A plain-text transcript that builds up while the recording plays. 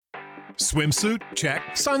Swimsuit? Check.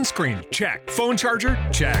 Sunscreen? Check. Phone charger?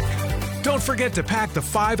 Check. Don't forget to pack the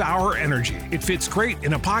 5-Hour Energy. It fits great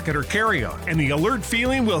in a pocket or carry-on, and the alert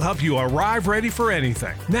feeling will help you arrive ready for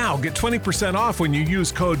anything. Now get 20% off when you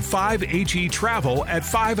use code 5HETRAVEL at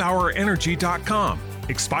 5hourenergy.com.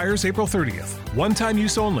 Expires April 30th. One-time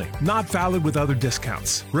use only. Not valid with other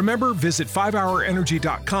discounts. Remember, visit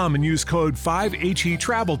 5hourenergy.com and use code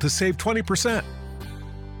 5HETRAVEL to save 20%.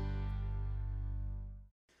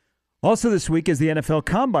 Also this week is the NFL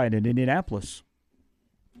Combine in Indianapolis.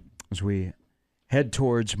 As we head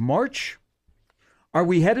towards March, are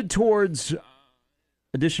we headed towards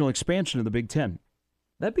additional expansion of the Big Ten?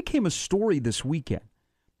 That became a story this weekend.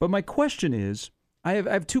 But my question is, I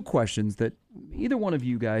have two questions that either one of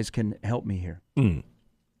you guys can help me here.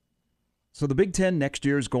 So the Big Ten next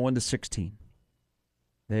year is going to 16.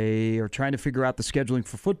 They are trying to figure out the scheduling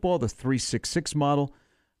for football, the 3-6-6 model.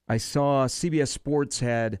 I saw CBS Sports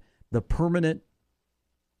had the permanent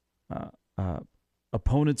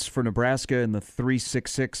opponents for Nebraska in the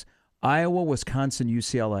 3-6-6, Iowa, Wisconsin,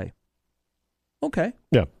 UCLA. Okay.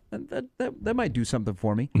 Yeah. That might do something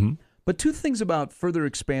for me. Mm-hmm. But two things about further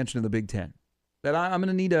expansion of the Big Ten that I'm going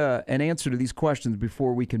to need an answer to these questions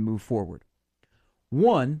before we can move forward.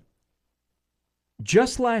 One,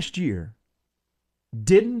 just last year,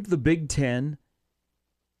 didn't the Big Ten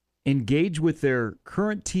engage with their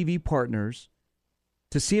current TV partners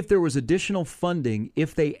to see if there was additional funding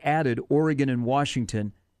if they added Oregon and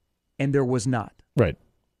Washington, and there was not? Right.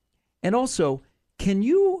 And also, can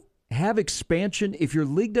you have expansion if your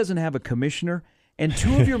league doesn't have a commissioner and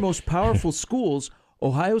two of your most powerful schools,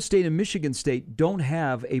 Ohio State and Michigan State, don't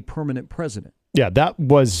have a permanent president? Yeah, that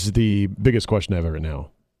was the biggest question ever right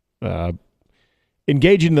now.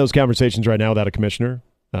 Engaging in those conversations right now without a commissioner,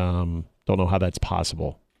 don't know how that's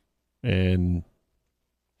possible. And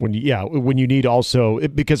when you need also,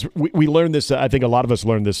 because we learned this, I think a lot of us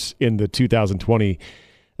learned this in the 2020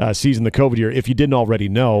 season, the COVID year, if you didn't already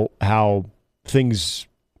know how things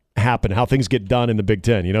happen, how things get done in the Big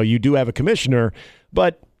Ten. You know, you do have a commissioner,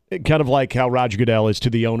 but kind of like how Roger Goodell is to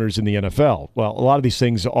the owners in the NFL. Well, a lot of these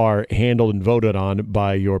things are handled and voted on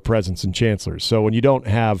by your presidents and chancellors. So when you don't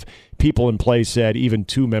have people in place at even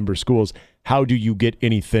 2-member schools, how do you get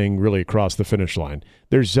anything really across the finish line?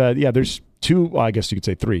 There's two, well, I guess you could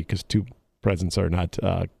say 3, because 2 presidents are not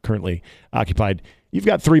currently occupied. You've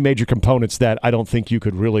got 3 major components that I don't think you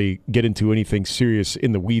could really get into anything serious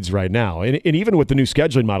in the weeds right now. And even with the new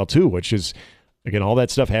scheduling model too, which is, again, all that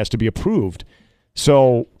stuff has to be approved.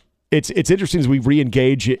 So it's interesting as we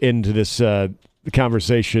re-engage into this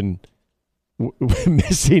conversation,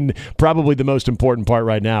 missing probably the most important part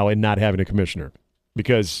right now in not having a commissioner.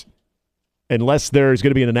 Because unless there's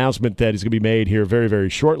going to be an announcement that is going to be made here very, very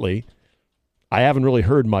shortly, I haven't really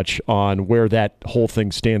heard much on where that whole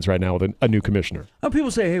thing stands right now with a new commissioner. People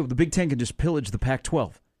say, hey, the Big Ten can just pillage the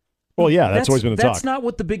Pac-12. Well, yeah, that's always been the talk. That's not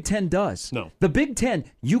what the Big Ten does. No. The Big Ten,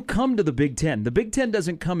 you come to the Big Ten. The Big Ten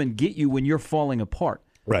doesn't come and get you when you're falling apart.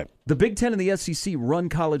 Right. The Big Ten and the SEC run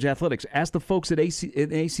college athletics. Ask the folks at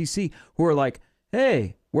ACC who are like,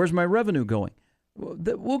 hey, where's my revenue going?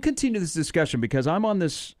 We'll continue this discussion because I'm on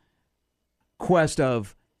this quest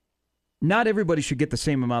of not everybody should get the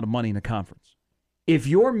same amount of money in a conference. If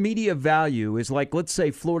your media value is like, let's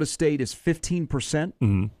say Florida State is 15%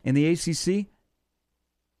 in the ACC,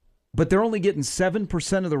 but they're only getting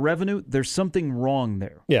 7% of the revenue, there's something wrong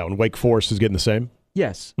there. Yeah, when Wake Forest is getting the same.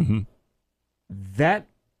 Yes. Mm-hmm. That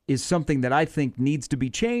is something that I think needs to be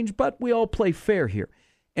changed, but we all play fair here.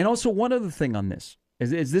 And also one other thing on this,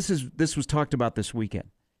 is this was talked about this weekend.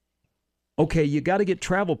 Okay, you got to get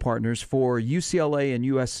travel partners for UCLA and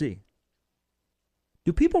USC.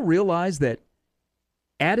 Do people realize that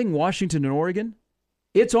adding Washington and Oregon,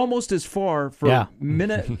 it's almost as far for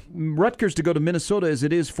Rutgers to go to Minnesota as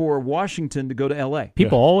it is for Washington to go to L.A.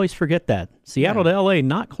 People always forget that. Seattle to L.A.,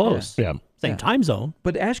 not close. Yeah. Same time zone.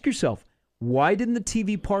 But ask yourself, why didn't the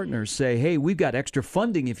TV partners say, hey, we've got extra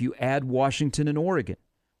funding if you add Washington and Oregon?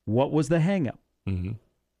 What was the hang-up? Mm-hmm.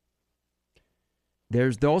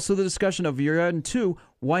 There's also the discussion of you're adding 2.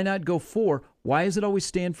 Why not go 4? Why is it always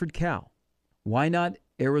Stanford, Cal? Why not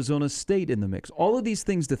Arizona State in the mix? All of these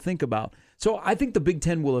things to think about. So I think the Big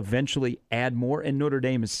Ten will eventually add more, and Notre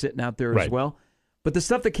Dame is sitting out there as well. But the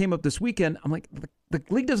stuff that came up this weekend, I'm like, the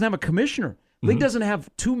league doesn't have a commissioner. The league doesn't have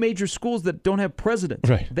 2 major schools that don't have presidents.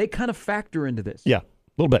 Right. They kind of factor into this. Yeah, a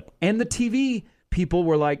little bit. And the TV people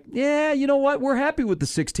were like, yeah, you know what? We're happy with the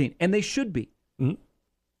 16. And they should be. Mm-hmm.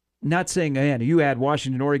 Not saying, man, you add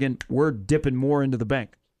Washington, Oregon, we're dipping more into the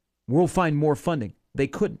bank. We'll find more funding. They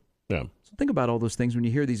couldn't. Yeah. So think about all those things when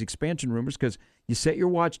you hear these expansion rumors, because you set your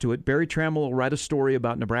watch to it. Barry Trammell will write a story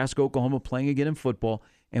about Nebraska, Oklahoma playing again in football,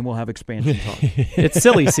 and we'll have expansion talk. It's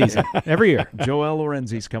silly season every year. Joel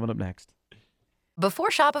Lorenzi's coming up next. Before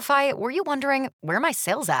Shopify, were you wondering, where are my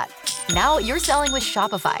sales at? Now you're selling with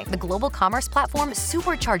Shopify, the global commerce platform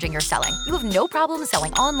supercharging your selling. You have no problem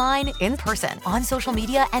selling online, in person, on social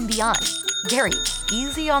media, and beyond. Gary,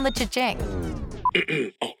 easy on the cha-ching.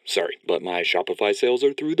 Oh, sorry, but my Shopify sales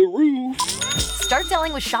are through the roof. Start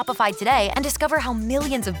selling with Shopify today and discover how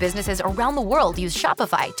millions of businesses around the world use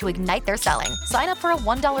Shopify to ignite their selling. Sign up for a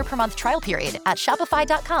 $1 per month trial period at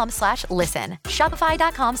shopify.com/listen.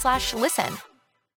 Shopify.com/listen.